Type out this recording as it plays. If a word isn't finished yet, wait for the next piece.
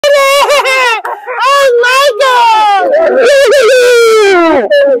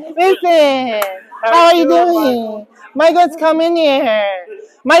Listen, how are you doing? Michael's come in here.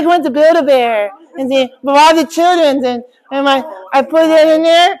 Mike went to Build-A-Bear and with all the children and I put it in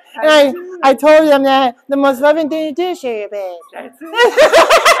there and I told them that the most loving thing to do is share your bed.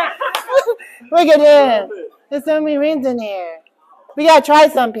 Look at this. There's so many rings in here. We gotta try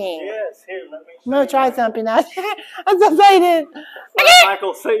something. Yes, here, let me. I'm gonna try something. I'm so excited.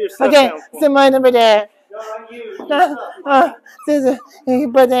 Michael, set your stuff Okay, down. sit mine over there. No, Scissor,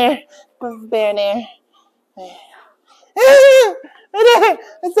 you put there, put the bear in there.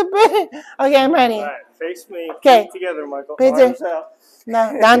 It's a bear. Okay, I'm ready. All right, face me. Okay. Feet together, Michael. Picture. Arms out.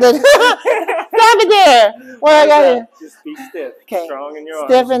 No, down there. Stop it there. What I got here? Just be stiff. Okay. Strong in your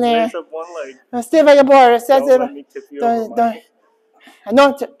Stiff arms. in there. Raise up one leg. I'm stiff like a board. Don't let me tip you over, Michael.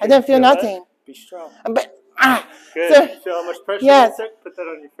 I didn't feel nothing. Be strong. But, Good. so, Feel how much pressure yes. that's Put that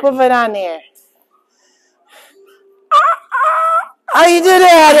on your face. Put it on there. How you do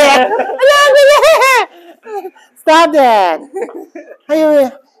that? Stop that.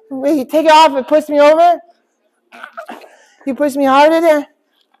 Wait, you take it off and push me over? You push me harder there?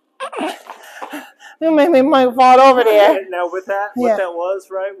 You make me might fall over there. Now with that, what that was,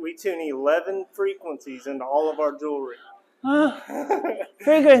 right? We tune 11 frequencies into all of our jewelry.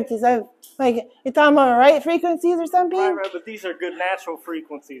 Frequencies. Like, you're talking about right frequencies or something? Right, but these are good natural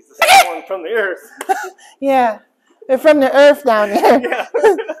frequencies. The same one from the earth. Yeah. They're from the earth down there.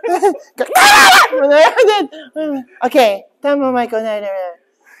 Yeah. Okay. Tell me, Michael.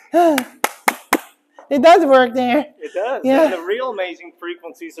 It does work there. It does. Yeah. And the real amazing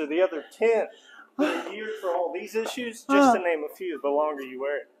frequencies are the other 10. They're geared for all these issues, just to name a few, the longer you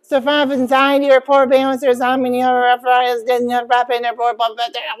wear it. So if I have anxiety or poor balance or something, you know,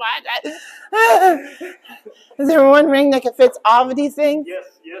 is there one ring that can fit all of these things?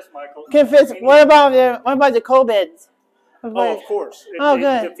 Yes, Michael. Can fit. What about the COVIDs? Oh, of course. Good.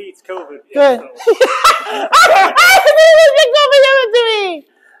 It defeats COVID. Good.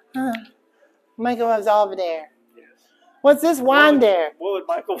 Michael was over there. Yes. What's this wand there? What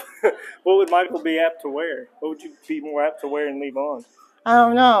would Michael be apt to wear? What would you be more apt to wear and leave on? I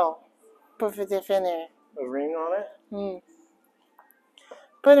don't know. Put it in there. A ring on it?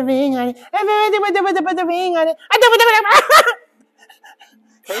 Put a ring on it. Put the ring on it.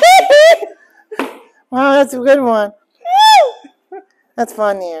 Wow, that's a good one. That's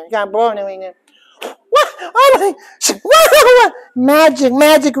fun there. You got bored in the ring there. What? Oh my!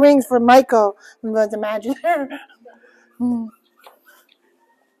 Magic rings for Michael. The magic.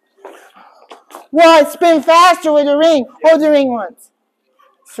 Well, spin faster with the ring. Hold the ring once.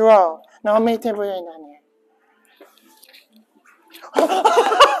 Throw. Now I'm going to put it down there. That's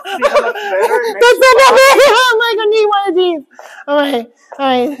not bad. I'm like, I need one of these. All right.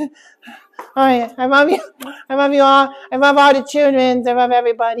 I love you. I love you all. I love all the children. I love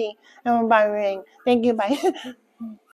everybody. I want to buy a ring. Thank you. Bye.